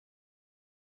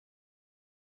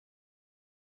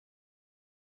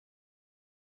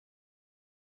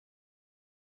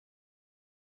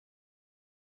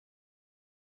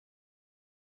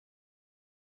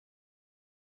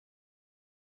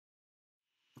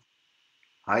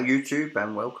Hi YouTube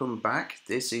and welcome back.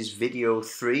 This is video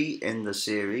 3 in the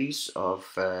series of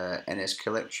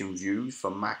NSCollectionView for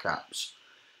Mac apps.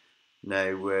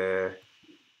 Now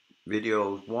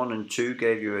videos 1 and 2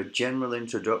 gave you a general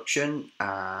introduction,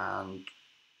 and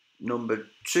number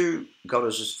 2 got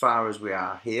us as far as we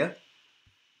are here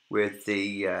with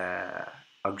the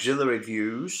auxiliary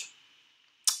views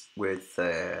with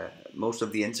most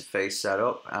of the interface set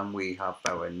up, and we have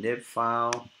our nib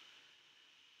file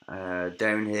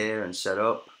down here and set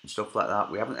up and stuff like that.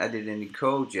 We haven't added any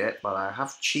code yet, but I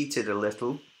have cheated a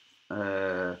little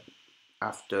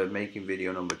after making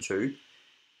video number 2.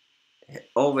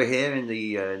 Over here in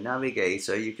the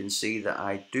navigator, you can see that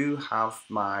I do have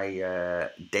my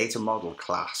data model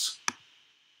class.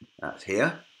 That's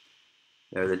here.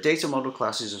 Now the data model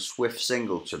class is a Swift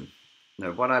singleton.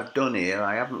 Now what I've done here,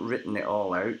 I haven't written it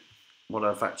all out. What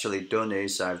I've actually done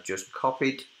is I've just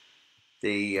copied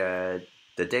the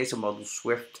data model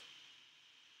Swift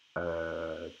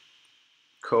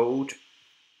code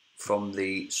from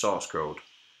the source code.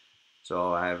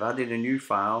 So I've added a new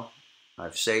file.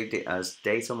 I've saved it as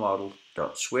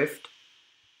datamodel.swift,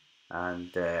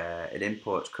 and it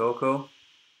imports Cocoa.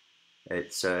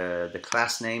 It's the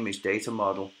class name is data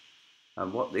model,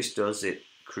 and what this does, it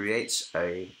creates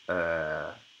a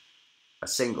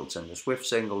singleton, a Swift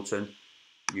singleton,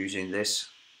 using this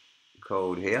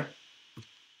code here,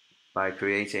 by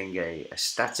creating a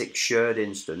static shared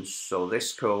instance. So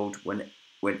this code, when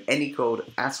any code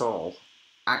at all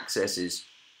accesses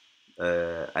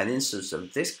an instance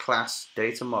of this class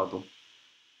data model,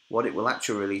 what it will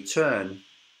actually return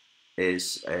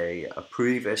is a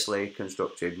previously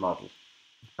constructed model,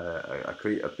 a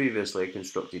previously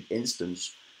constructed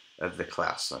instance of the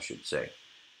class, I should say.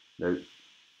 Now,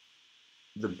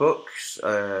 the book's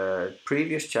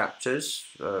previous chapters,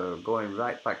 going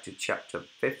right back to chapter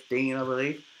 15, I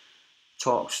believe,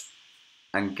 talks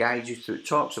about and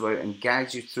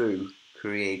guides you through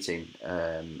creating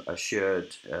a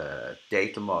shared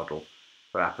data model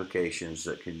for applications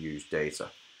that can use data.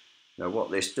 Now,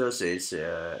 what this does is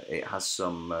it has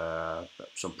some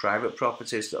private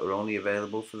properties that are only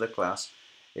available for the class.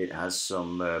 It has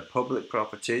some public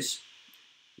properties,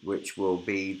 which will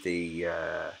be the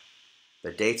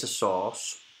data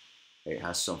source. It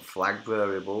has some flag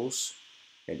variables.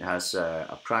 It has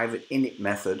a private init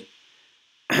method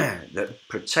that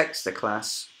protects the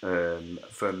class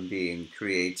from being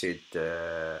created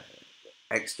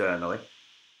externally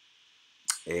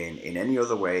in any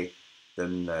other way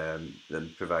than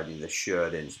providing the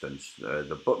shared instance.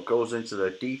 The book goes into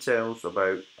the details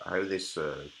about how this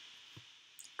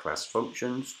class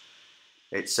functions.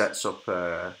 It sets up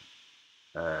a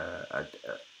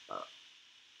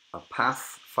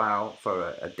path file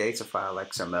for a data file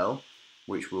XML,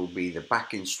 which will be the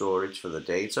backend storage for the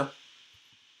data.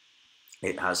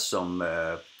 It has some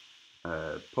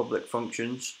public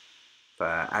functions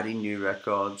for adding new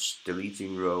records,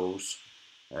 deleting rows,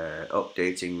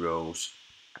 updating rows,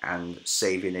 and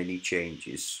saving any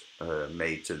changes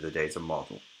made to the data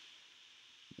model.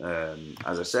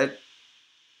 As I said,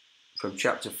 from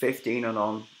chapter 15 and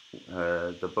on,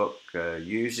 the book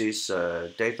uses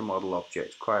data model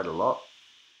objects quite a lot,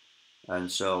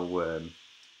 and so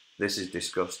this is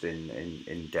discussed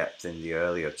in depth in the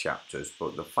earlier chapters,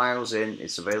 but the file's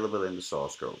it's available in the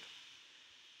source code.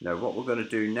 Now what we're going to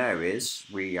do now is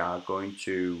we are going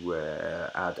to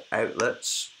add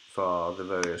outlets for the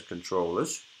various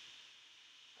controllers,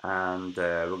 and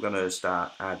we're going to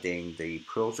start adding the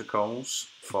protocols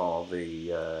for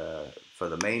the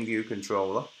main view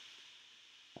controller,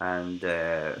 and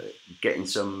getting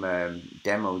some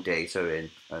demo data in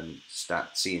and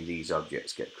start seeing these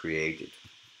objects get created.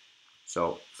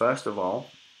 So first of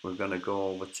all, we're going to go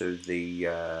over to the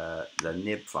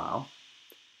nib file.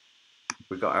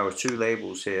 We've got our two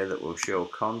labels here that will show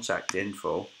contact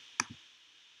info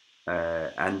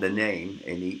and the name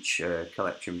in each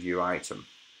collection view item.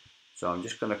 So I'm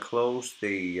just going to close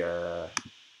the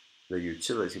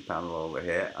utility panel over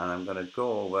here, and I'm going to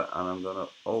go over and I'm going to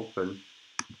open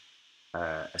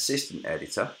Assistant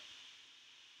Editor.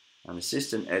 And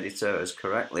Assistant Editor has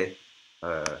correctly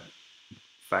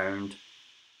found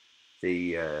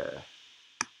the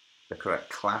correct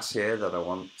class here that I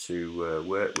want to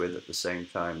work with at the same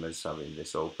time as having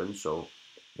this open. So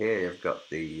here I've got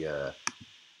the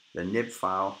nib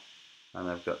file, and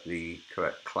I've got the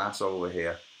correct class over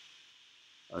here,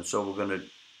 and so we're going to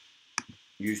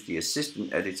use the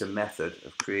Assistant Editor method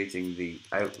of creating the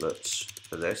outlets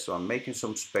for this. So I'm making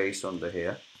some space under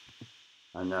here,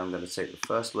 and now I'm going to take the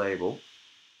first label,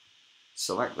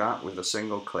 select that with a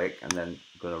single click, and then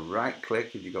I'm going to right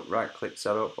click if you've got right click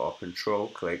set up, or control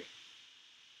click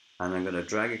and I'm going to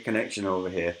drag a connection over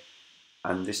here,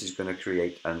 and this is going to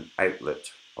create an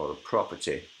outlet or a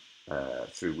property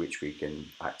through which we can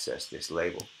access this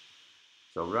label.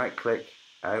 So right click,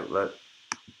 outlet.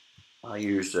 I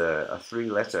use a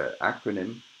 3-letter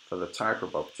acronym for the type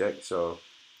of object, so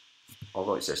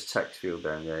although it says text field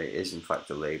down there, it is in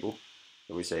fact a label.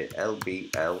 So we say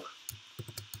LBL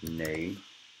name,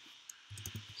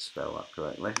 spell that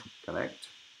correctly, connect.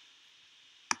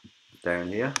 Down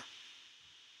here,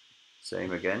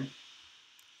 same again,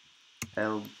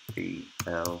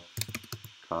 LBL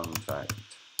contact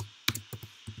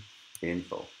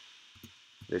info.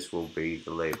 This will be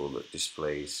the label that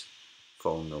displays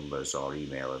phone numbers or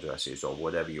email addresses or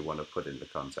whatever you want to put in the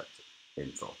contact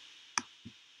info.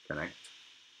 Connect.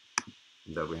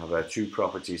 And then we have our 2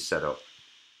 properties set up.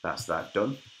 That's that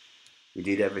done. We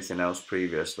did everything else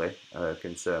previously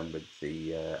concerned with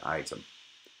the item.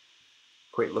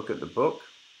 Quick look at the book.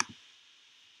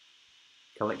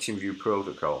 Collection view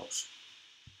protocols.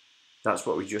 That's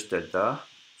what we just did there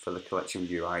for the collection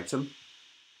view item.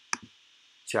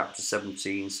 Chapter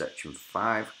 17, section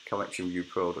 5, collection view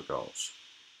protocols.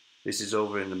 This is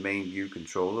over in the main view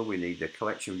controller. We need the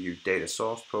collection view data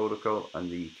source protocol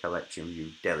and the collection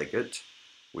view delegate.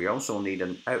 We also need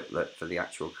an outlet for the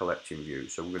actual collection view,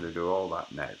 so we're going to do all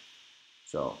that now.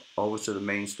 So over to the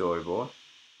main storyboard,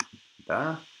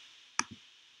 there,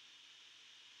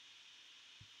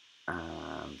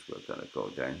 and we're going to go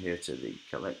down here to the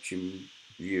collection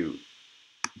view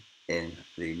in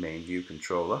the main view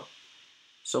controller.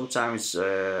 Sometimes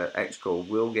Xcode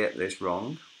will get this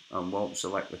wrong and won't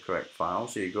select the correct file,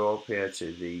 so you go up here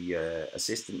to the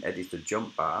assistant editor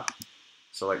jump bar,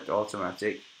 select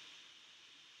automatic,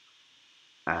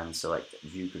 and select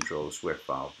view controller Swift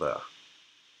file there.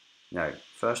 Now,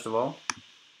 first of all,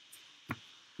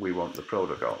 we want the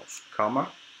protocols,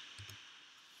 comma,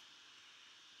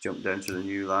 jump down to the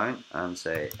new line and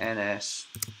say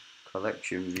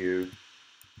NSCollectionView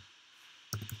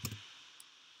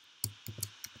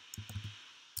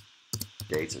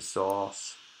data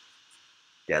source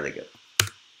delegate.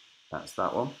 That's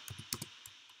that one.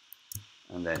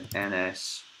 And then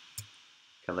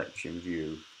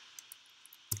NSCollectionView,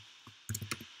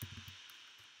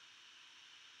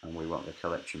 and we want the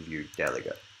collection view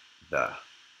delegate there.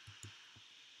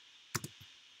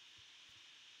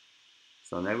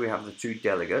 So now we have the 2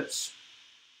 delegates.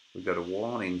 We've got a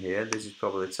warning here. This is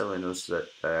probably telling us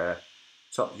that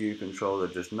top view controller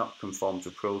does not conform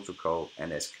to protocol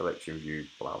NSCollectionView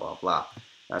blah blah blah.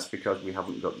 That's because we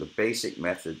haven't got the basic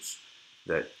methods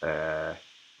that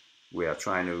we are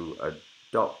trying to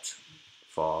adopt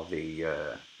for the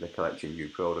collection view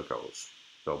protocols.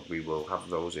 So we will have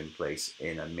those in place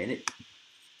in a minute.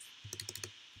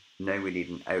 Now we need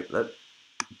an outlet.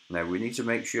 Now we need to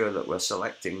make sure that we're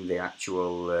selecting the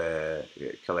actual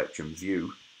collection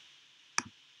view.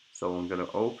 So I'm going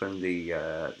to open the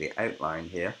outline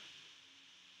here,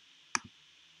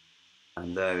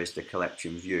 and there is the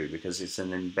collection view, because it's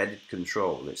an embedded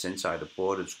control. It's inside a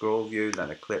bordered scroll view, then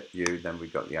a clip view, then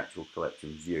we've got the actual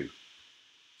collection view.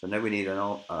 So now we need an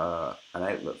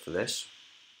outlet for this.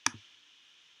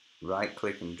 Right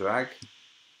click and drag,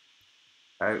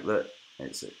 outlet,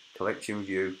 it's a collection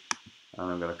view,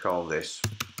 and I'm going to call this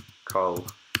call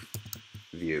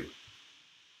view,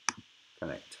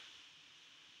 connect.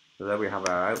 So there we have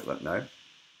our outlet now.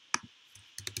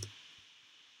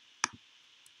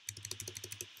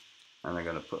 And I'm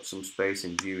going to put some space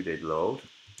in view did load,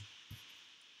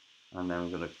 and then I'm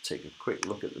going to take a quick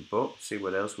look at the book, see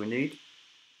what else we need.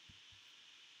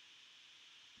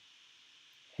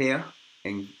 Here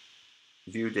in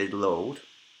view did load,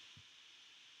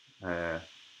 we're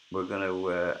going to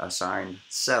assign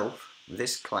self,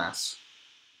 this class,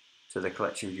 to the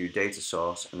collection view data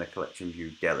source and the collection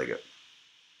view delegate,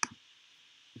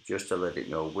 just to let it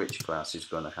know which class is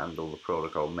going to handle the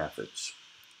protocol methods.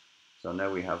 So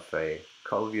now we have a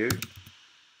call view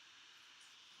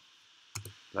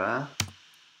there,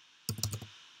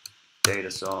 data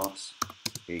source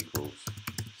equals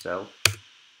self,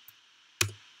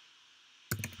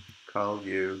 call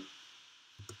view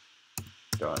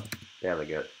dot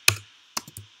delegate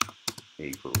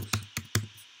equals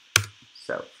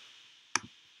self.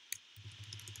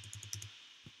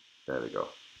 There we go.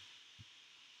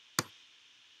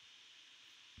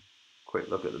 Quick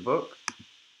look at the book.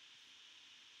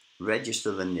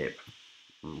 Register the nib.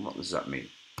 And what does that mean?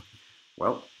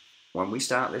 Well, when we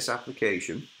start this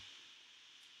application,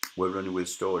 we're running with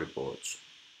storyboards,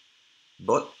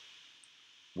 but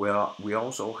we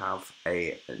also have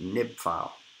a nib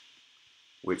file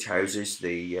which houses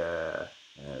the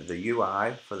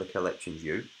UI for the collection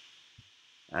view,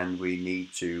 and we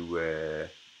need to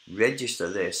register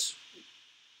this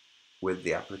with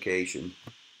the application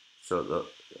so that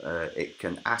it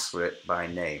can ask for it by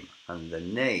name, and the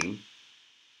name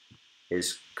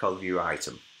is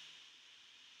ColViewItem.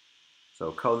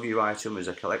 So ColViewItem is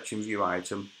a collection view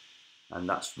item, and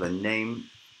that's the name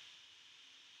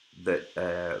that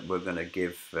we're going to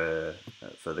give for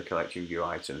the collection view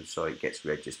item, so it gets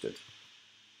registered.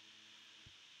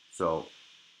 So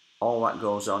all that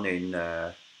goes on in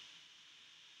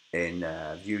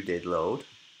View3.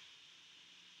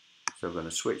 So we're going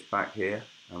to switch back here,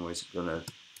 and we're going to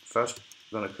first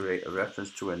create a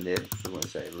reference to a nib. So we're going to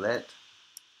say let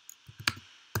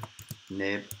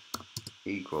nib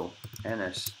equal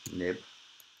NSNib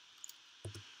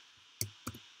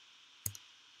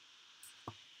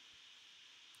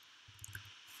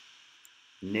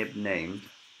nib named.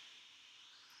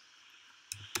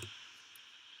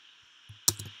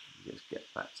 Just get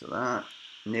back to that.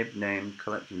 Nib named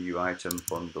collection view item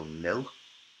bundle nil.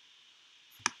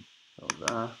 So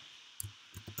there,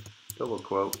 double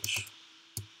quotes,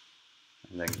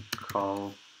 and then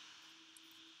call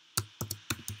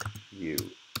view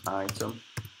item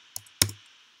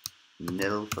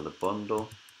nil for the bundle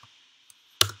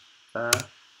there,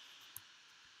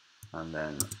 and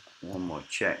then one more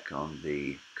check on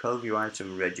the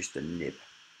ColViewItem register nib.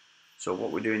 So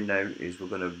what we're doing now is we're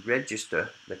going to register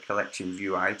the collection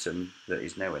view item that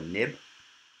is now a nib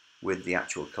with the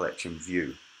actual collection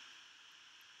view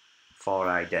for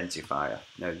identifier.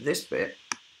 Now this bit,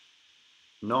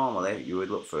 normally you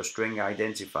would look for a string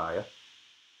identifier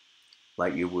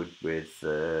like you would with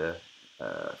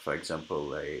for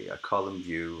example a column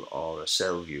view or a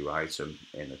cell view item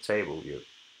in a table view.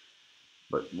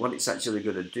 But what it's actually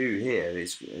going to do here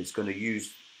is it's going to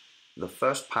use the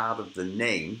first part of the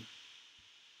name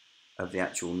of the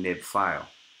actual nib file.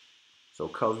 So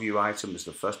ColViewItem is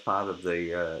the first part of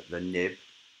the nib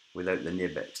without the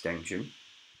nib extension,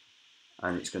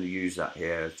 and it's going to use that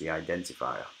here as the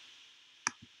identifier.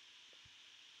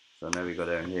 So now we go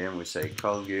down here and we say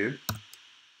ColView,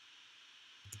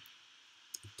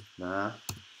 there,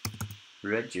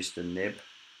 register nib,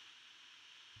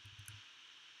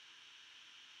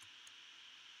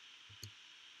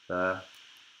 there.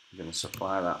 I'm going to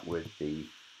supply that with the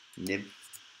nib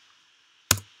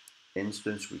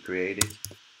instance we created,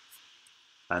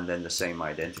 and then the same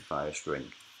identifier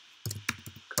string,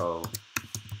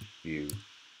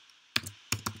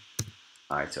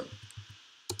 ColViewItem.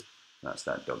 That's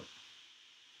that done.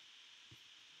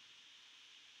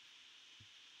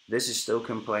 This is still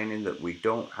complaining that we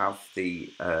don't have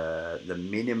the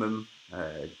minimum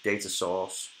data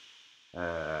source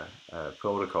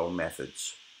protocol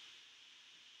methods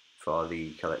for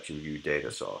the collection view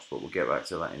data source, but we'll get back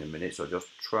to that in a minute, so just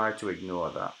try to ignore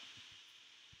that.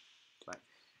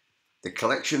 The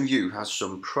collection view has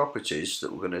some properties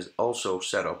that we're going to also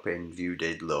set up in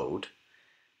View3,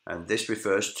 and this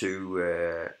refers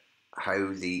to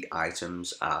how the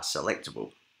items are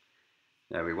selectable.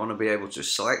 Now we want to be able to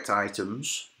select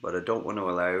items, but I don't want to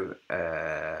allow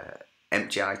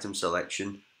empty item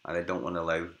selection, and I don't want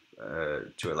to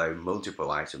allow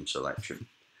multiple item selection.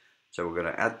 So we're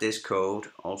going to add this code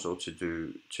also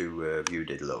to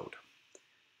View3.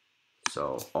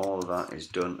 So all of that is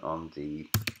done on the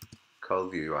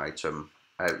ColViewItem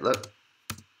outlet.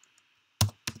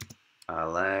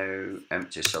 Allow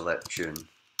empty selection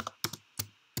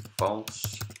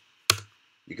false.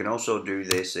 You can also do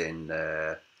this in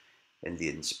the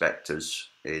inspectors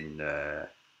in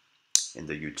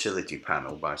the utility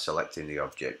panel by selecting the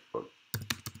object, but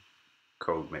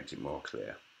code makes it more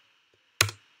clear.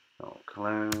 So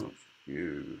cloud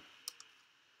view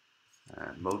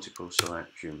multiple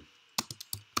selection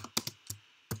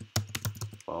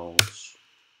false,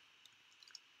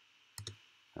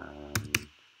 and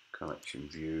collection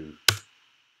view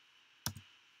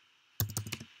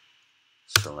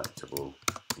selectable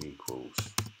equals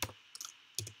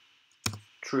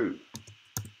true,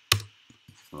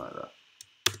 like that.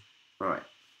 Right,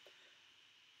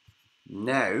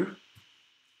 now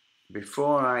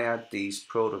before I add these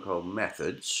protocol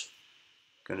methods,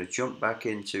 I'm going to jump back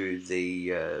into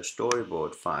the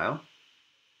storyboard file.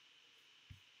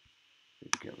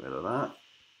 Get rid of that.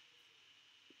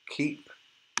 Keep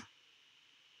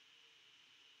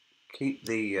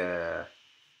the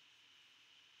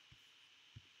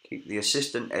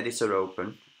assistant editor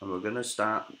open, and we're going to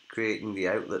start creating the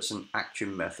outlets and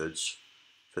action methods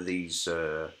for these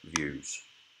views.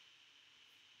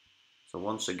 So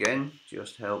once again,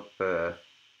 just help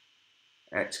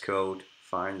Xcode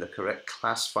find the correct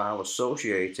class file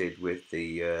associated with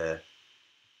the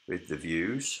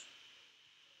views.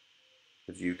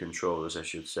 the view controllers, I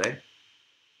should say.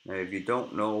 Now, if you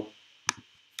don't know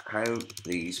how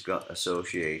these got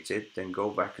associated, then go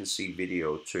back and see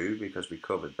video 2 because we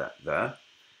covered that there.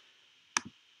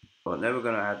 But now we're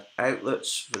going to add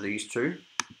outlets for these two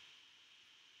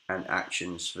and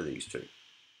actions for these two.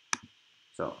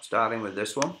 So starting with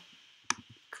this one,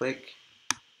 click,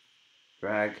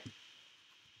 drag,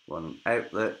 one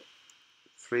outlet,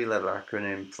 3-letter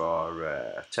acronym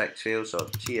for text field, so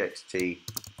txt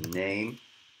name,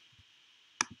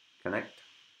 connect.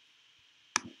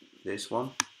 This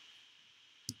one,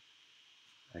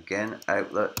 again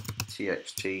outlet,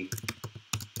 txt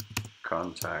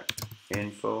contact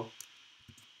info,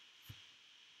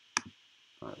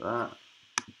 like that.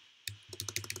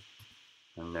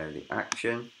 And now the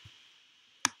action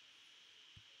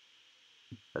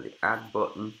for the add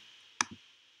button,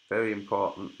 very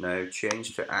important now,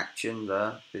 change to action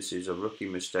there. This is a rookie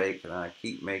mistake and I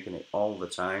keep making it all the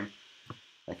time.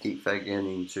 I keep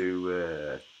forgetting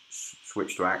to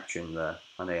switch to action there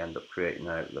and I end up creating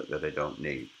an outlet that I don't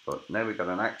need. But now we've got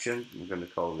an action, we're going to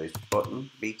call this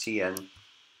button btn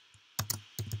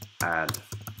add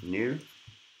new,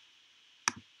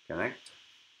 connect.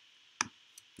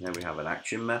 Now we have an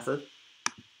action method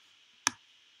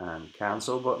and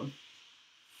cancel button,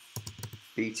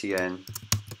 btn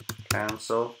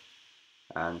cancel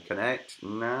and connect,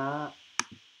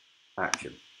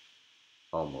 action,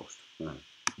 almost.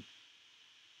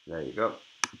 There you go.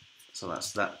 So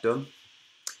that's that done.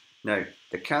 Now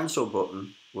the cancel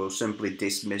button will simply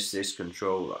dismiss this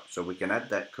controller, so we can add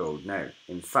that code now.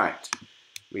 In fact,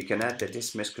 we can add the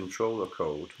dismiss controller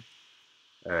code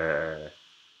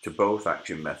to both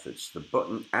action methods. The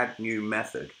button add new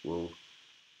method will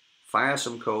fire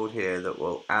some code here that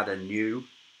will add a new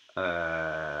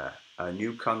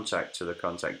contact to the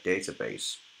contact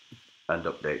database and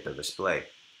update the display,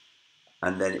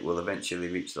 and then it will eventually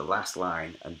reach the last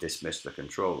line and dismiss the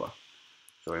controller.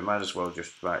 So we might as well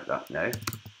just write that now.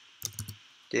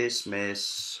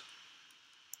 Dismiss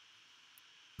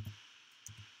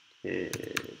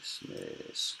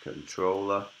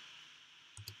controller,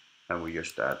 and we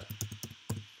just add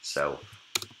self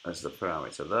as the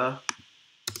parameter there.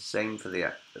 Same for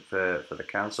the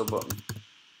cancel button.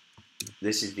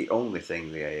 This is the only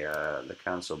thing the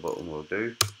cancel button will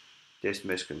do.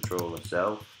 Dismiss controller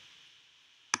self.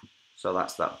 So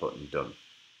that's that button done.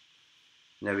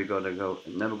 Now we're going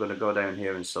to go down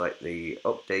here and select the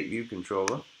update view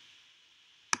controller.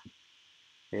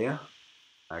 Here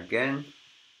again,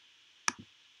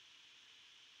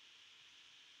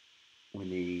 we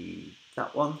need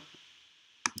that one.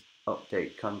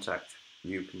 Update contact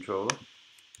view controller.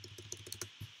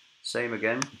 Same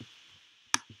again.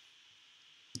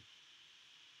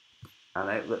 An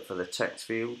outlet for the text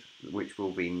field, which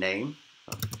will be name.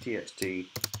 So txt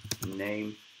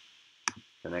name,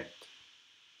 connect,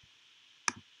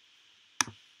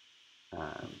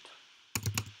 and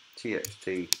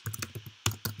txt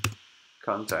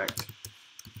contact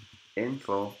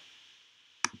info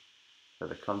for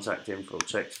the contact info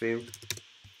text field,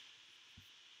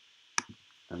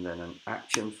 and then an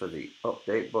action for the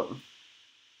update button.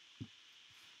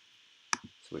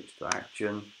 Switch to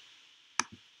action,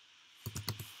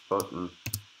 button,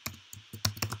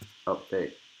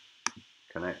 update,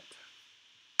 connect.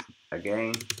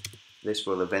 Again, this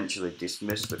will eventually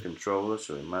dismiss the controller,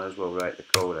 so we might as well write the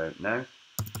code out now.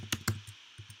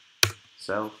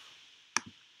 Self,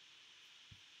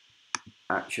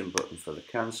 action button for the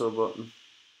cancel button,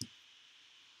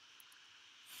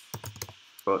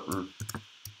 button,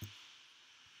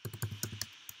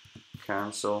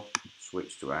 cancel,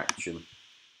 switch to action,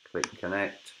 click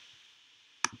connect,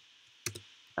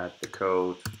 add the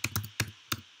code,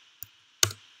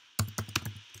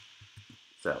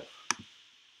 self.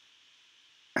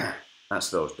 That's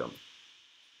those done.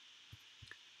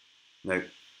 Now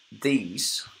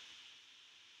these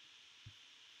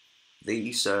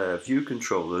view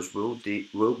controllers will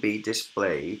be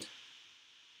displayed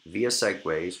via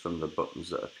segues from the buttons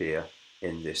that appear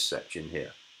in this section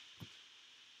here.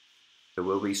 There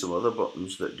will be some other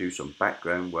buttons that do some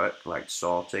background work like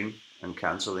sorting and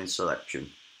cancelling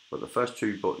selection, but the first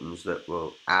two buttons that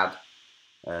will add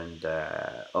and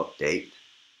update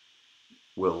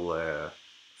will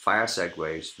fire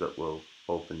segues that will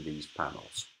open these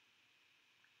panels.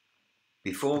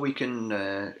 Before we can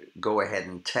go ahead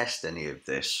and test any of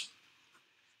this,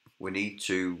 we need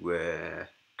to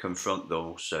confront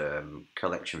those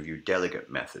collection view delegate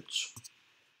methods.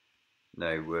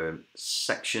 Now,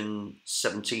 section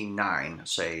 17.9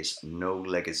 says no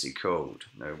legacy code.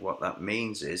 Now, what that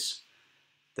means is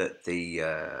that the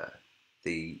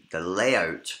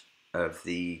layout of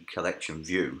the collection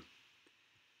view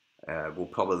will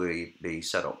probably be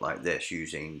set up like this,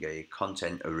 using a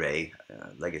content array,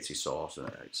 legacy source,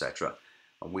 etc.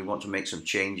 And we want to make some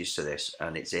changes to this,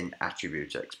 and it's in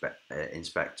Attribute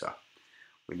Inspector.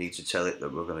 We need to tell it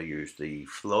that we're going to use the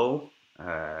flow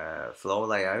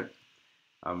layout,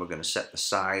 and we're going to set the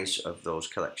size of those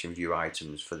collection view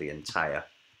items for the entire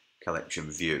collection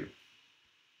view.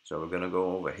 So we're going to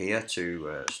go over here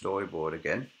to storyboard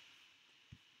again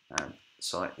and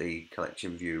select the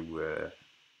collection view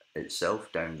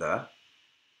itself down there.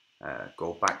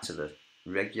 Go back to the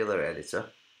regular editor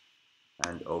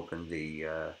and open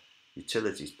the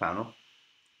utilities panel.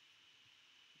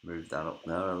 Move that up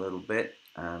there a little bit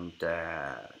and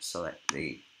select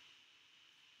the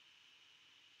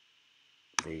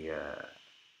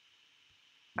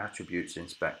attributes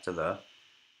inspector there.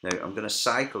 Now I'm going to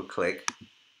cycle click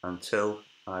until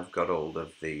I've got hold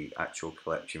of the actual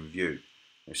collection view.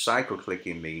 Now, cycle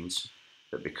clicking means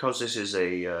that because this is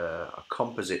a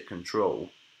composite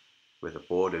control with a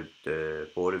border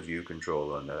view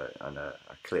control and a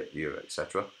clip view,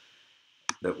 etc.,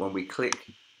 that when we click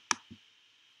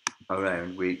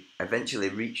around, we eventually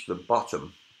reach the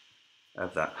bottom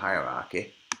of that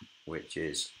hierarchy, which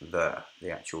is there, the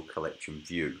actual collection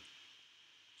view.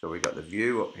 So we've got the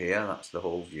view up here, that's the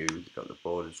whole view. We've got the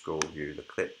border scroll view, the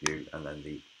clip view, and then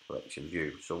the collection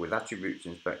view. So with Attributes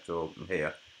Inspector open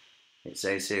here, it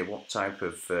says here, what type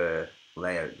of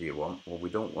layout do you want? Well, we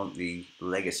don't want the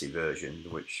legacy version,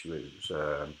 which was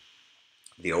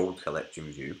the old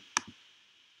collection view.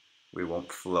 We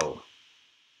want flow.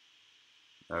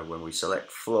 Now when we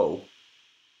select flow,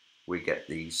 we get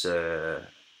these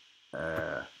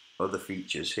other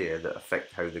features here that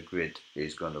affect how the grid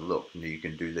is going to look. Now you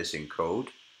can do this in code,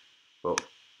 but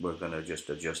we're going to just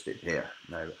adjust it here.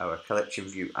 Now our collection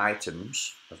view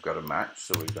items have got a match,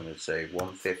 so we're going to say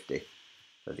 150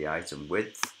 for the item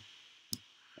width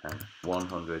and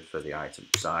 100 for the item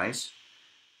size.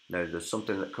 Now there's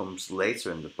something that comes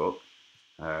later in the book.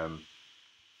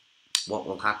 What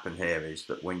will happen here is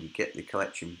that when you get the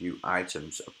collection view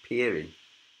items appearing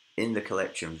in the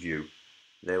collection view,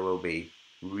 they will be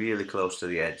really close to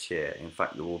the edge here. In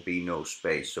fact, there will be no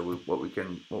space. So what we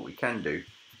can do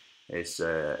is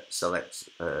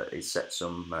set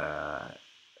some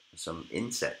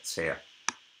insets here.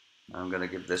 I'm going to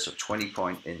give this a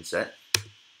 20-point inset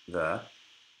there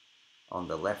on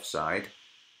the left side,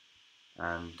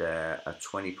 and a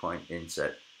 20-point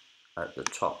inset at the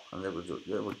top, and it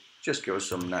will just give us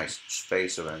some nice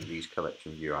space around these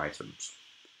collection view items.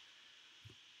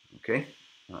 Okay,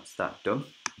 that's that done.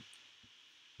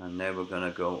 And now we're going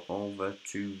to go over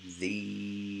to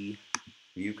the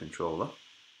view controller.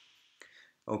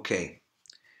 Okay,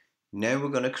 now we're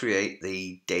going to create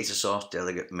the data source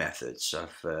delegate methods.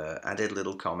 I've added a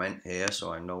little comment here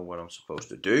so I know what I'm supposed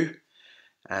to do.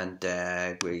 And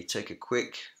we take a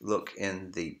quick look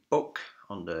in the book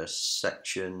under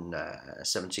section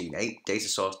 17.8, data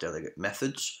source delegate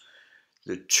methods.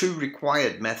 The two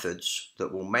required methods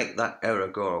that will make that error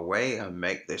go away and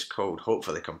make this code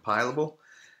hopefully compilable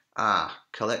are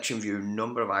collection view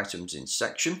number of items in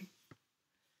section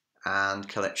and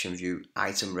collection view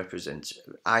item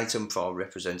for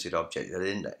represented object at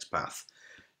index path.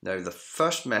 Now the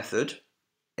first method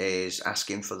is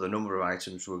asking for the number of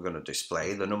items we're going to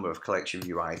display, the number of collection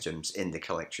view items in the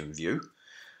collection view.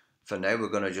 For now we're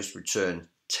going to just return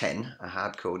 10, a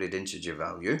hard-coded integer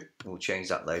value. We'll change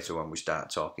that later when we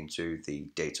start talking to the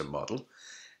data model.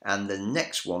 And the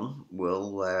next one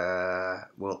will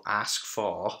ask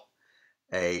for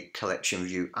a collection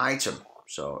view item.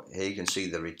 So here you can see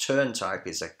the return type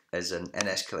is an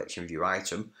NSCollectionView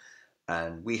item,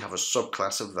 and we have a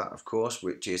subclass of that, of course,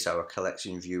 which is our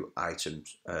collection view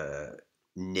items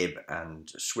nib and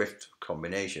Swift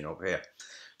combination up here.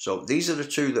 So these are the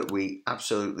two that we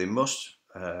absolutely must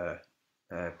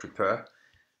prepare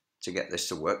to get this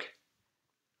to work,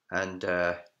 and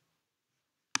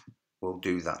we'll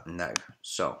do that now.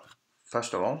 So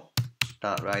first of all,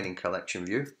 start writing collection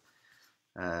view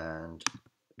and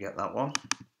get that one.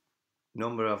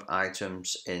 Number of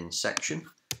items in section,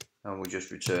 and we'll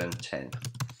just return 10.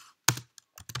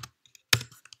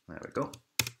 There we go.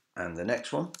 And the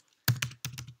next one,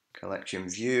 collection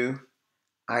view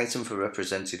item for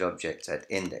represented object at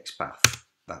index path.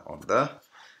 That one there.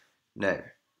 Now,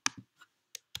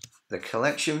 the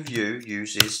collection view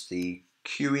uses the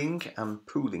queuing and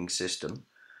pooling system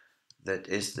that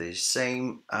is the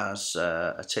same as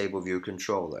a table view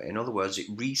controller. In other words,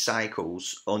 it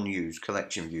recycles unused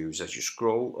collection views. As you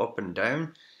scroll up and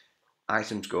down,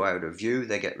 items go out of view,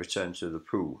 they get returned to the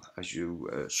pool. As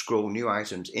you scroll new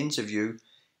items into view,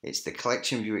 It's the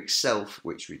collection view itself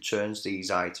which returns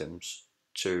these items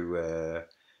to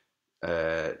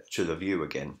the view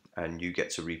again, and you get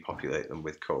to repopulate them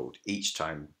with code each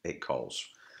time it calls.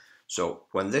 So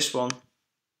when this one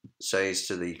says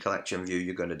to the collection view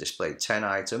you're going to display 10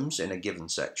 items in a given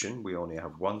section, we only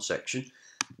have one section,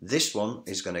 this one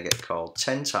is going to get called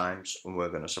 10 times and we're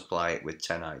going to supply it with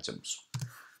 10 items.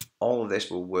 All of this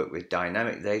will work with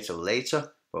dynamic data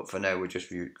later, but for now we're just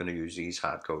going to use these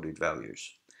hard-coded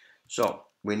values. So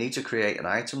we need to create an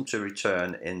item to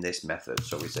return in this method.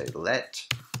 So we say let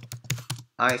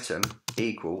item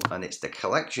equal, and it's the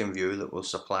collection view that will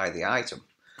supply the item.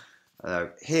 Now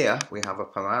here we have a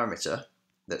parameter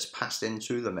that's passed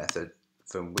into the method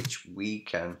from which we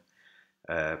can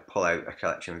pull out a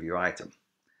collection view item.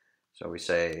 So we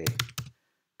say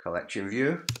collection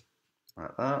view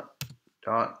like that,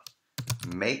 dot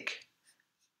make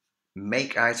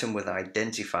item with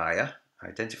identifier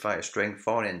string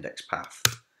for index path.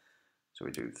 So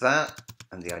we do that,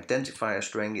 and the identifier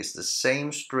string is the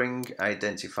same string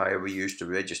identifier we used to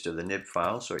register the nib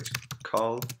file, so it's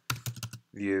call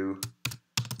view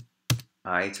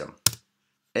item.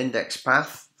 Index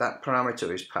path, that parameter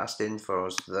is passed in for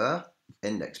us there,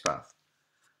 index path.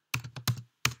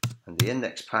 And the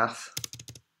index path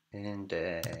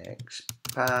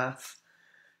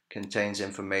contains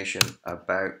information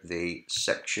about the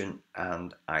section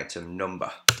and item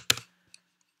number.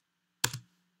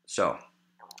 So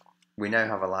we now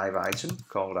have a live item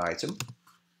called item,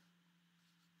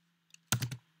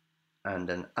 and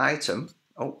an item,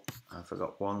 oh, I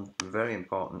forgot one very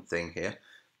important thing here.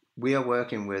 We are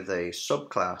working with a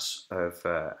subclass of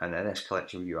an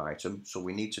NSCollectionView item, so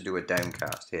we need to do a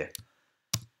downcast here.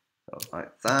 So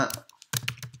like that,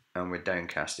 and we're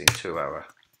downcasting to our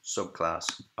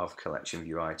subclass of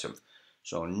CollectionView item.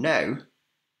 So now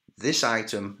this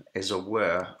item is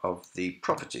aware of the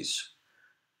properties,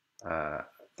 the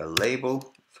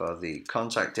label for the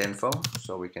contact info,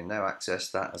 so we can now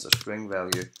access that as a string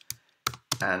value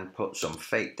and put some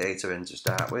fake data in to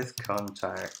start with,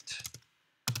 contact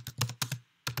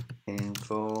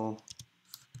info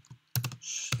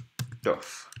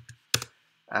stuff,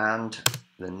 and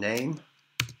the name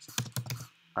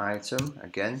item,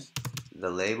 again the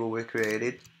label we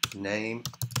created, name,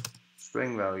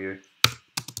 string value,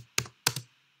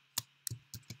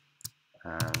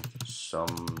 and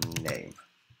some name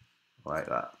like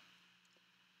that.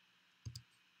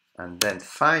 And then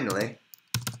finally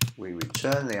we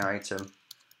return the item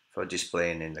for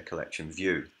displaying in the collection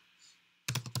view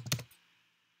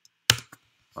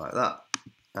like that.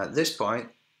 At this point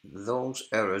those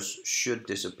errors should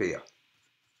disappear,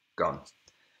 gone.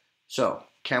 So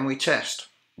can we test?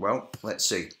 Well, let's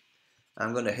see.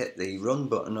 I'm going to hit the run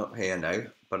button up here now,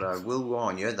 but I will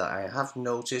warn you that I have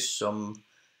noticed some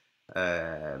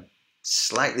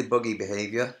slightly buggy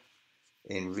behavior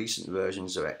in recent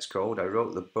versions of Xcode. I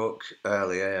wrote the book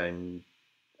earlier and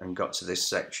got to this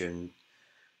section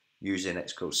using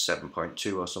Xcode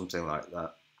 7.2 or something like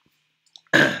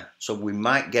that. So we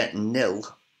might get nil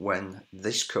when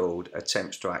this code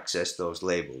attempts to access those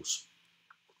labels.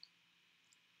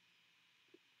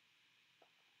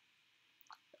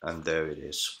 And there it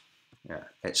is. Yeah,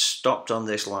 it's stopped on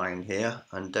this line here,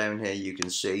 and down here you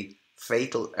can see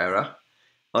fatal error,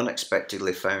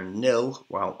 unexpectedly found nil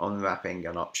while unwrapping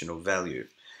an optional value.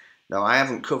 Now I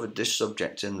haven't covered this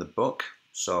subject in the book,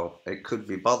 so it could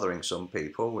be bothering some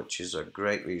people, which is a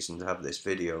great reason to have this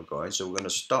video going. So we're going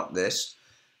to stop this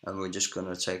and we're just going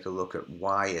to take a look at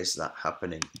why is that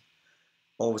happening.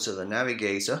 Over to the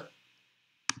navigator,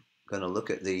 going to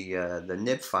look at the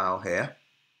nib file here.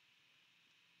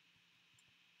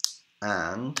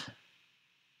 And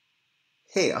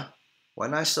here,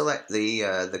 when I select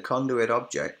the conduit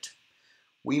object,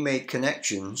 we made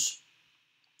connections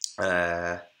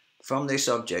from this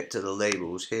object to the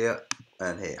labels here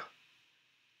and here,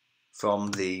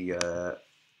 from the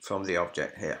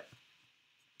object here.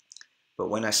 But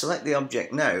when I select the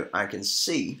object now, I can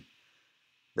see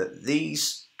that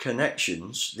these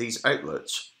connections, these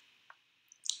outlets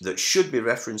that should be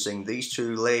referencing these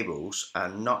two labels, are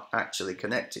not actually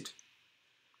connected.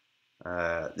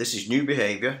 This is new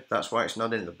behavior, that's why it's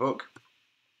not in the book,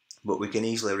 but we can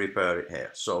easily repair it here.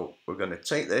 So we're going to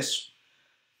take this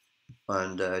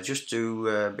and just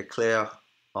to be clear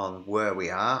on where we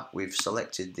are, we've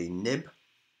selected the nib,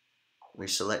 we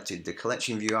selected the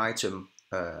collection view item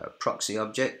proxy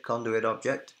object, conduit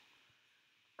object,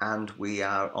 and we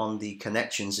are on the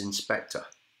connections inspector.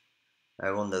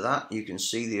 Now under that you can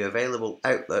see the available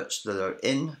outlets that are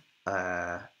in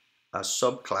a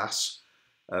subclass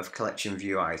of collection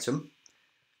view item.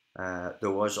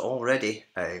 there was already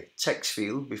a text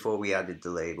field before we added the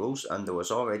labels, and there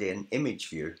was already an image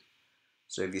view.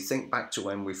 So if you think back to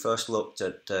when we first looked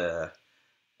at the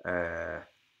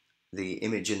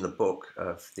image in the book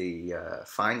of the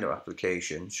Finder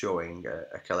application showing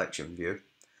a collection view,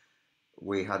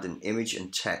 we had an image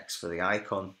and text for the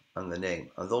icon and the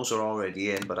name, and those are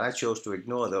already in, but I chose to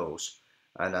ignore those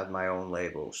and add my own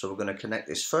label. So we're going to connect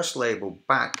this first label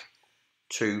back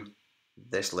to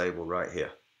this label right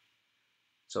here.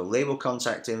 So label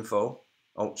contact info,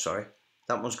 oh sorry,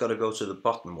 that one's got to go to the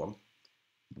bottom one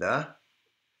there,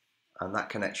 and that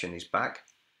connection is back.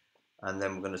 And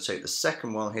then we're going to take the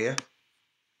second one here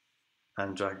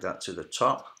and drag that to the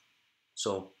top.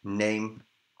 So name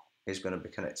is going to be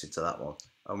connected to that one,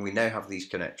 and we now have these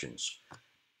connections.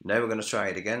 Now we're going to try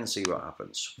it again and see what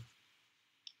happens.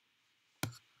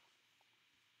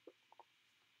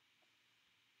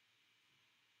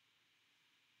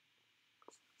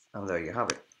 And there you have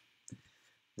it.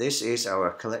 This is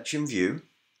our collection view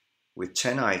with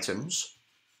 10 items.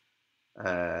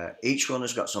 Each one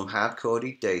has got some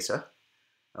hard-coded data,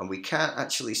 and we can't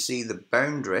actually see the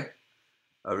boundary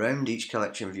around each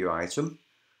collection view item.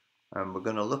 And we're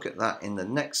going to look at that in the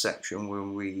next section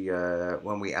when we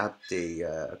add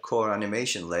the core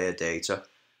animation layer data,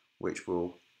 which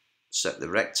will set the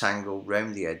rectangle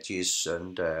round the edges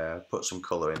and put some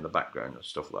color in the background and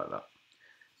stuff like that.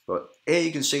 But here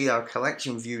you can see our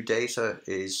collection view data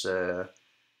is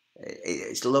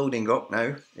it's loading up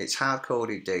now. It's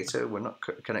hard-coded data. We're not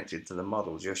connected to the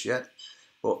model just yet,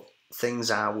 but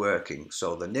things are working.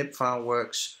 So the nib file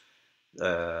works.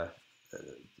 The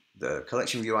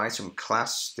collection view item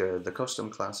class, the custom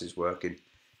class is working,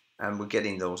 and we're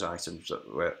getting those items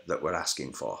that we're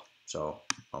asking for. So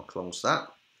I'll close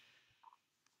that.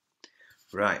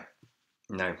 Right,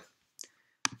 now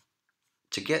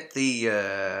to get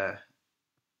the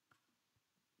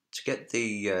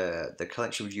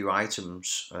collection view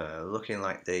items looking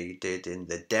like they did in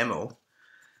the demo,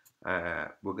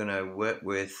 we're going to work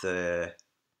with the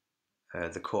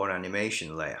core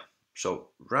animation layer. So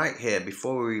right here,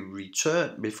 before we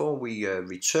return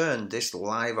this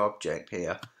live object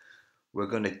here, we're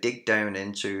going to dig down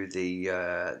into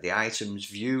the items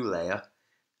view layer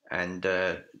and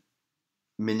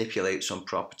manipulate some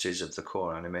properties of the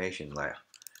core animation layer.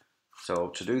 So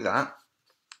to do that,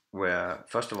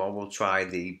 first of all we'll try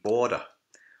the border.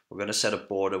 We're going to set a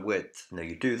border width. Now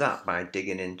you do that by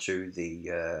digging into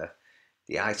the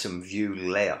item view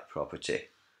layer property.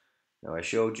 Now I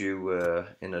showed you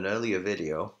in an earlier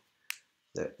video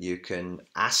that you can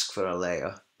ask for a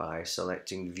layer by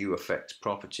selecting view effect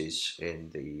properties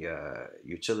in the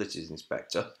utilities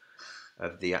inspector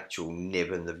of the actual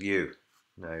nib and the view.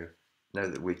 Now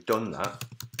that we've done that,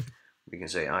 we can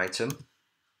say item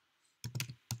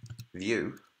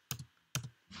view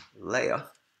layer,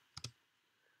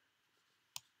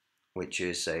 which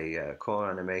is a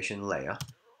core animation layer,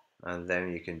 and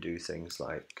then you can do things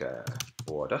like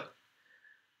border.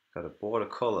 Got a border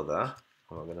color there,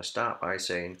 and we're going to start by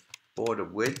saying border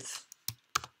width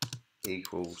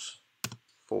equals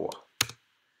 4.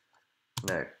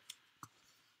 Now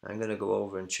I'm going to go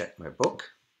over and check my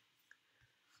book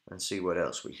and see what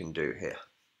else we can do here.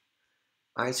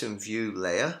 Item view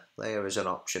layer is an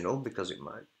optional because it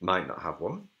might not have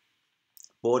one.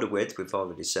 Border width, we've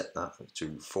already set that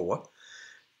to 4.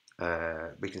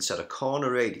 We can set a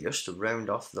corner radius to round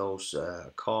off those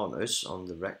corners on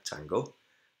the rectangle,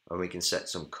 and we can set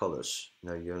some colors.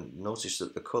 Now you'll notice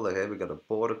that the color here, we've got a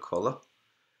border color,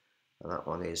 and that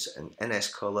one is an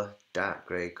NSColor dark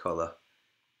gray color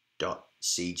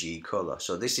 .cg color.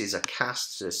 So this is a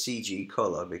cast CG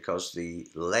color because the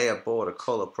layer border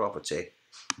color property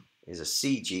is a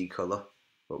CG color,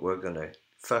 but we're going to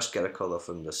first get a color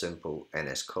from the simple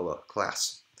NSColor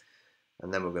class,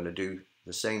 and then we're going to do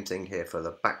the same thing here for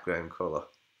the background color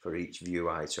for each view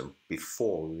item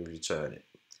before we return it.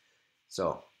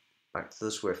 So back to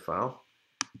the Swift file,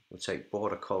 we'll take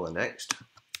border color next,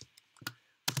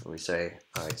 and we say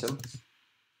item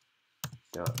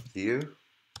dot view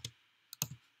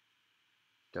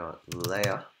dot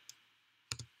layer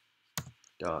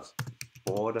dot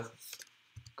border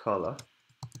color.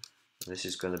 This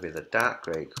is going to be the dark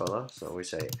gray color, so we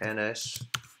say NS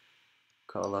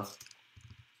color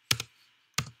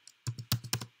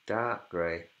dark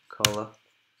gray color,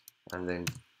 and then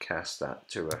cast that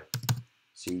to a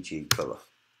CG color.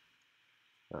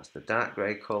 That's the dark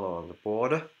gray color on the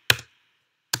border.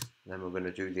 Then we're going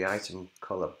to do the item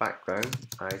color background,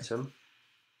 item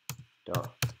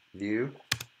dot view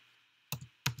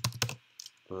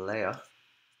layer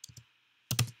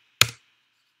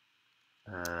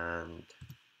and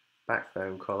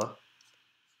background color.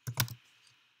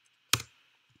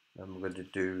 I'm going to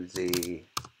do the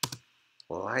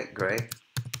light grey,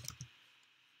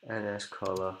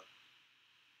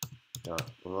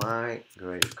 NSColor.light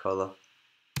grey color.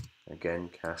 Again,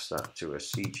 cast that to a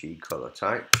CG color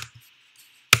type.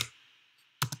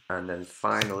 And then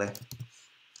finally,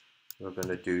 we're going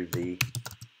to do the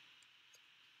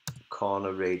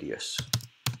corner radius.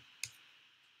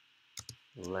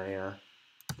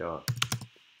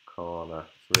 Layer.corner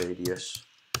radius.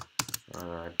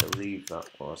 And I believe that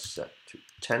was set to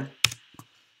 10.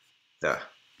 There.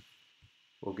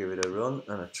 We'll give it a run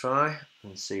and a try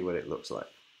and see what it looks like.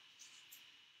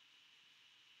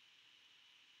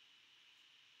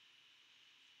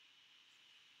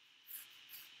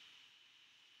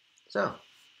 So,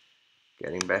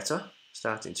 getting better,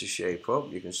 starting to shape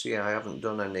up. You can see I haven't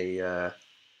done any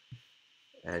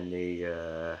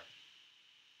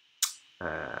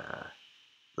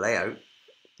layout.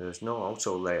 There's no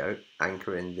auto layout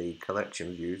anchoring the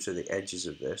collection view to the edges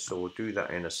of this, so we'll do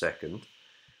that in a second.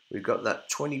 We've got that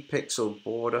 20 pixel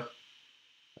border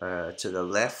to the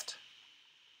left.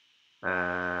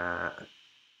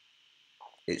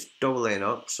 It's doubling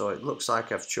up, so it looks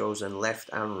like I've chosen left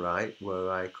and right,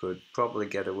 where I could probably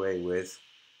get away with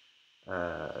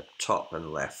top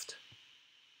and left.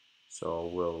 So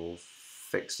we'll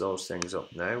fix those things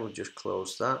up now. We'll just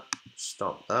close that,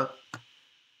 stop that.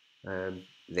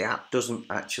 The app doesn't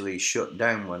actually shut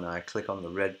down when I click on the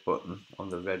red button, on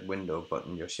the red window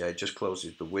button. You'll see it just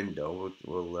closes the window.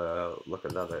 We'll look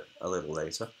at that a little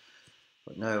later.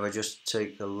 But now I just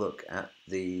take a look at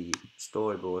the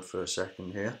storyboard for a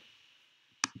second here.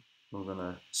 We're going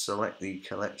to select the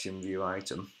collection view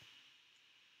item.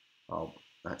 Oh,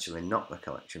 actually not the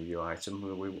collection view item.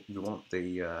 We want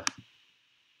the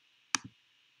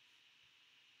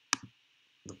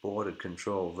bordered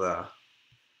control there.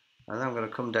 And then I'm going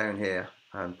to come down here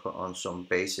and put on some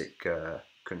basic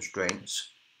constraints.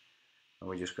 And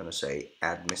we're just going to say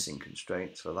add missing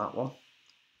constraints for that one.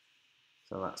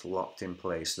 So that's locked in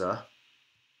place there.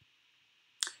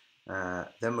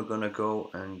 Then we're going to go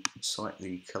and select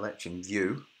the collection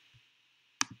view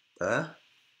there.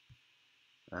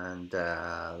 And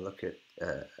look at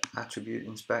attribute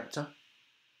inspector.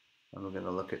 And we're going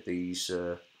to look at these.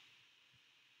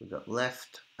 We've got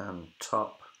left and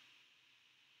top.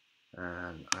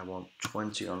 And I want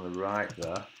 20 on the right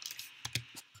there,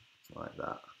 like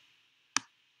that,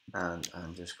 and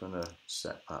I'm just going to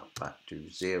set that back to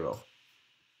 0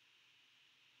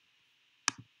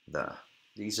 there.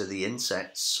 These are the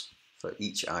insets for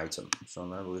each item. So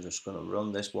now we're just going to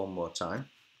run this one more time,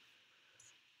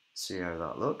 see how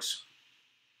that looks.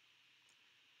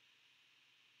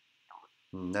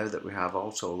 Now that we have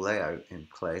auto layout in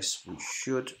place, we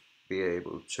should be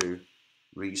able to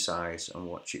resize and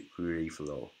watch it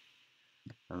reflow,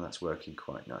 and that's working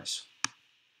quite nice.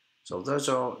 So those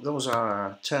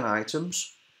are 10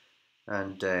 items,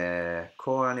 and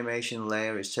core animation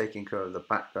layer is taking care of the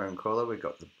background color. We've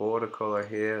got the border color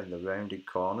here and the rounded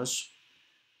corners,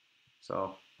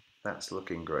 so that's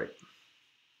looking great.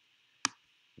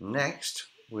 Next,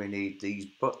 we need these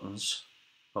buttons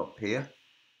up here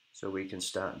so we can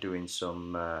start doing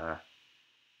some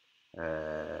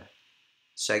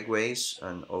segues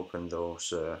and open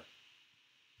those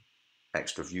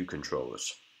extra view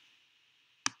controllers.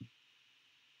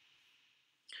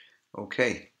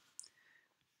 Okay,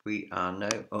 we are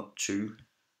now up to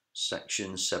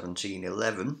section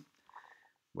 1711,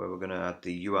 where we're going to add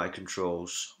the UI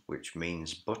controls, which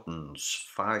means buttons,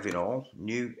 5 in all.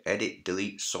 New, edit,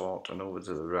 delete, sort, and over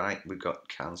to the right we've got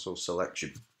cancel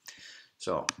selection.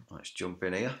 So let's jump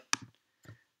in here.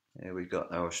 Here we've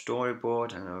got our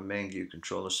storyboard and our main view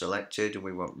controller selected, and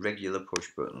we want regular push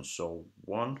buttons. So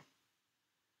 1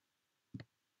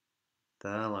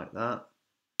 there, like that.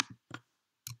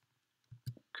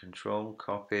 Control,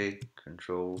 copy,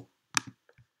 control,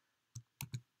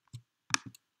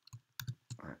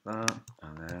 like that,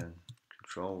 and then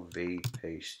control V,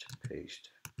 paste, paste,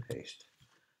 paste.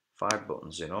 5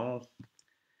 buttons in all.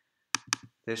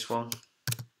 This one,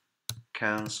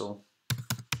 cancel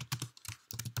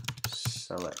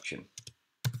selection.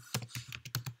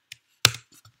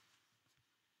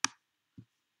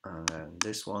 And then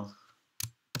this one,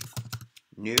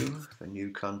 new, for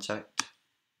new contact.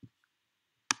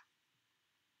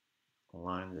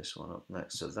 Line this one up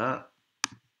next to that.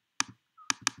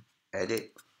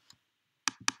 Edit.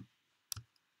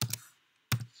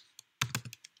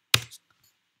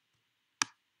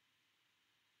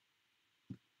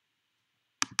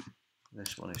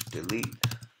 This one is delete,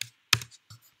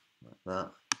 like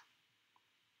that.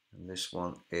 And this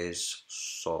one is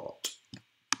sort.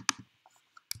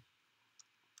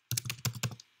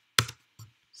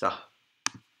 So,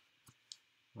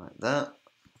 like that.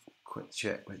 Quick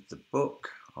check with the book,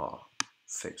 or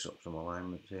fix up some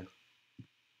alignments here.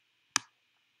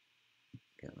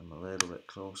 Get them a little bit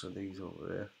closer, these over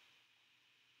here.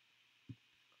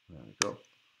 There we go.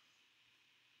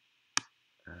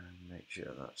 And make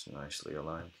sure that's nicely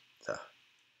aligned. There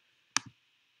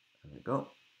we go.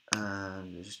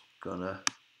 And we're just gonna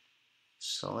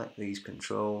select these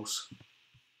controls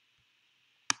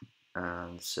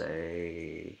and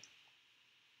say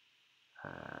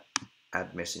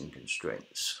add missing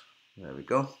constraints. There we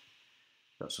go.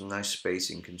 Got some nice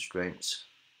spacing constraints.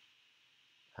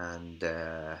 And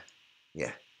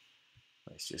yeah,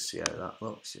 let's just see how that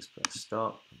looks. Just press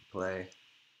stop and play.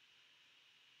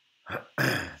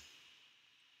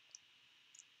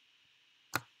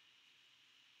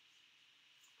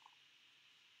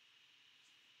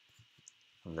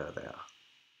 And there they are.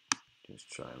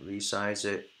 Just try and resize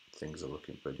it. Things are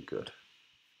looking pretty good.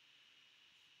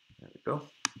 There we go.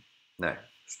 Now,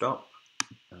 stop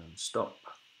and stop.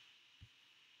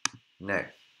 Now,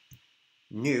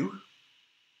 new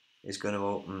is going to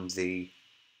open the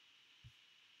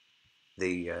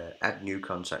add new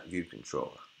contact view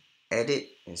controller. Edit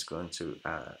is going to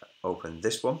open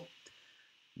this one,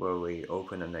 where we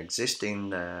open an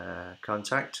existing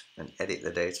contact and edit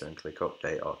the data and click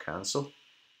update or cancel.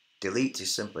 Delete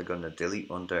is simply going to delete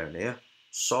one down here.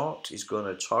 Sort is going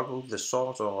to toggle the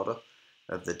sort order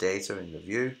of the data in the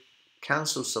view.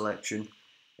 Cancel selection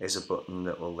is a button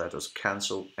that will let us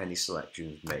cancel any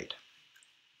selections made.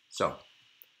 So,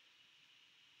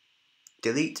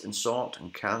 delete and sort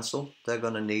and cancel, they're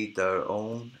going to need their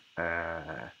own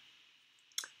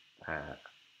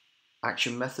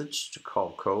action methods to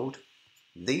call code.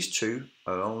 These two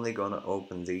are only going to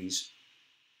open these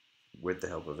with the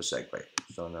help of a segue.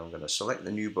 So now I'm going to select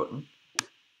the new button,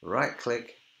 right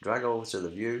click, drag over to the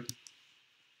view,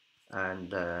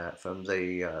 and from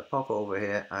the pop over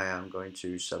here I am going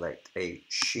to select a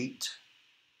sheet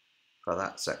for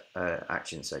that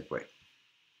action segue.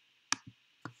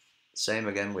 Same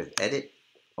again with edit,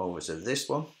 over to this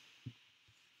one,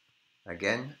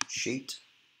 again sheet,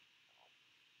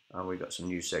 and we got some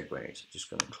new segues. Just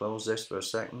going to close this for a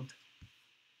second,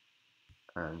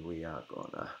 and we are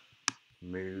going to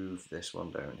move this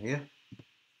one down here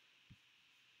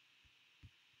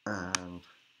and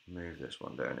move this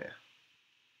one down here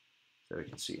so we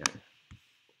can see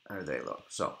how they look.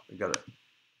 So we got a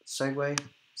segue,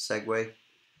 segue,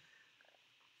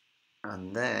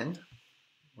 and then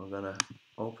we're going to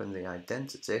open the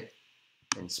identity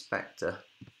inspector,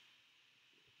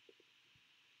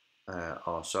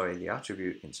 the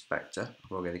attribute inspector.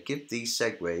 We're going to give these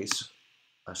segues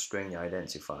a string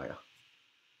identifier.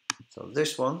 So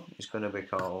this one is going to be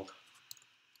called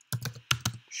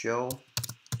show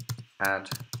add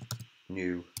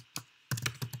new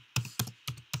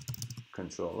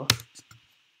controller,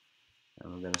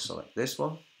 and we're going to select this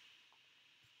one,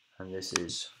 and this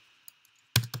is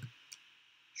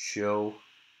show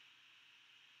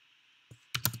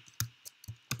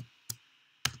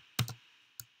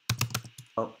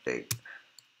update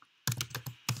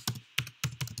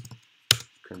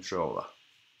controller.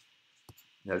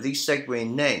 Now these segue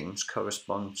names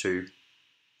correspond to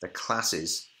the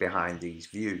classes behind these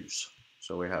views.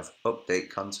 So we have update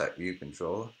contact view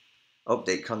controller,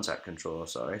 update contact controller,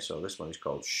 sorry. So this one is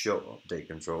called show update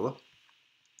controller,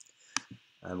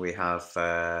 and we have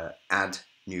add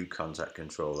new contact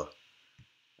controller,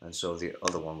 and so the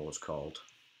other one was called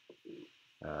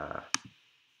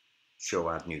show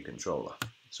add new controller.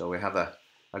 So we have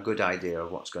a good idea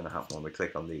of what's going to happen when we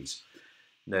click on these.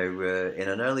 Now, in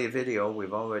an earlier video,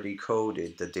 we've already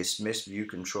coded the dismiss view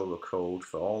controller code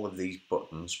for all of these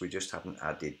buttons. We just haven't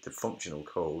added the functional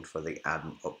code for the add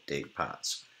and update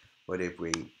parts. But if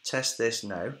we test this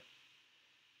now,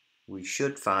 we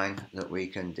should find that we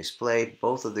can display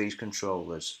both of these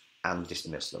controllers and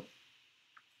dismiss them.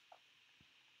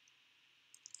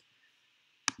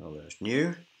 So there's new,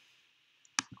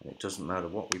 and it doesn't matter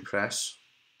what we press,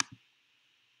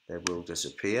 they will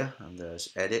disappear. And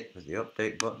there's edit with the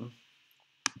update button,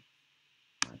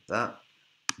 like that.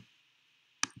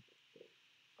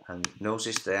 And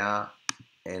notice they are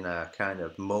in a kind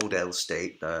of modal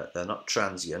state. They're not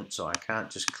transient, so I can't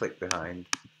just click behind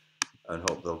and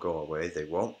hope they'll go away. They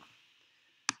won't.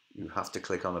 You have to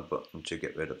click on a button to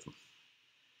get rid of them.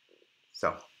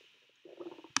 So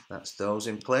that's those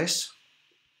in place,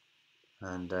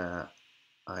 and I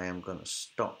am going to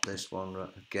stop this one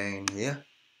again here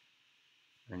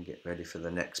and get ready for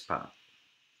the next part.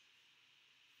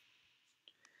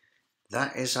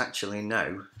 That is actually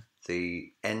now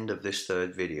the end of this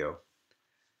third video.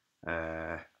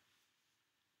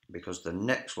 because the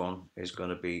next one is going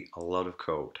to be a lot of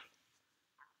code.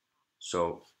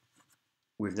 So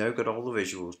we've now got all the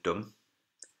visuals done.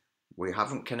 We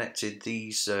haven't connected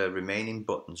these remaining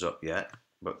buttons up yet,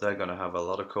 but they're going to have a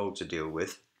lot of code to deal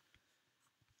with.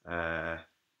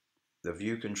 The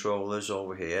view controllers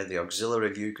over here, the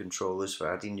auxiliary view controllers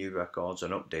for adding new records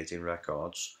and updating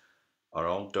records are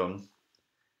all done.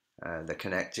 They're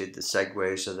connected, the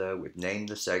segues are there, we've named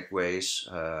the segues.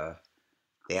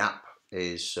 The app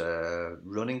is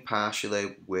running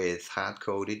partially with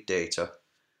hard-coded data,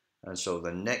 and so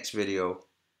the next video,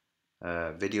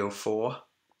 video 4,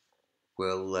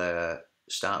 we'll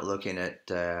start looking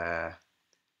at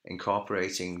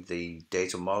incorporating the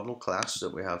data model class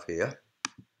that we have here.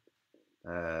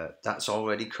 That's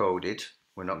already coded.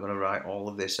 We're not going to write all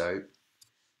of this out,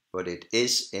 but it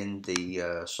is in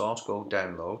the source code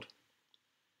download,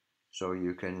 so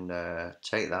you can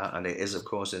take that, and it is of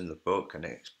course in the book, and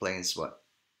it explains what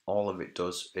all of it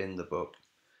does in the book,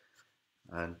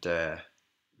 and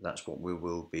that's what we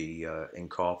will be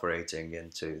incorporating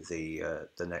into the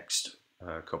next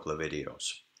couple of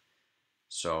videos.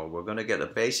 So we're going to get a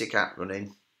basic app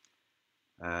running.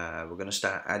 We're going to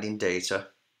start adding data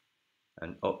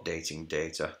and updating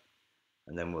data,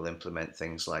 and then we'll implement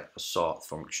things like the sort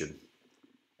function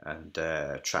and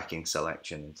tracking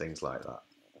selection and things like that.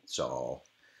 So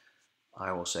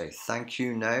I will say thank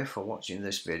you now for watching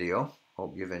this video.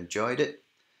 Hope you've enjoyed it,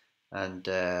 and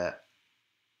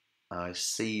I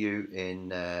see you in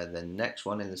the next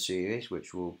one in the series,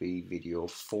 which will be video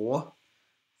 4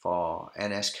 for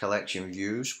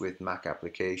NSCollectionViews with Mac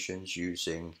applications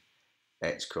using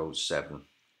Xcode 7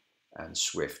 and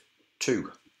Swift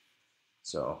 2.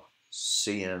 So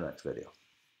see you in the next video.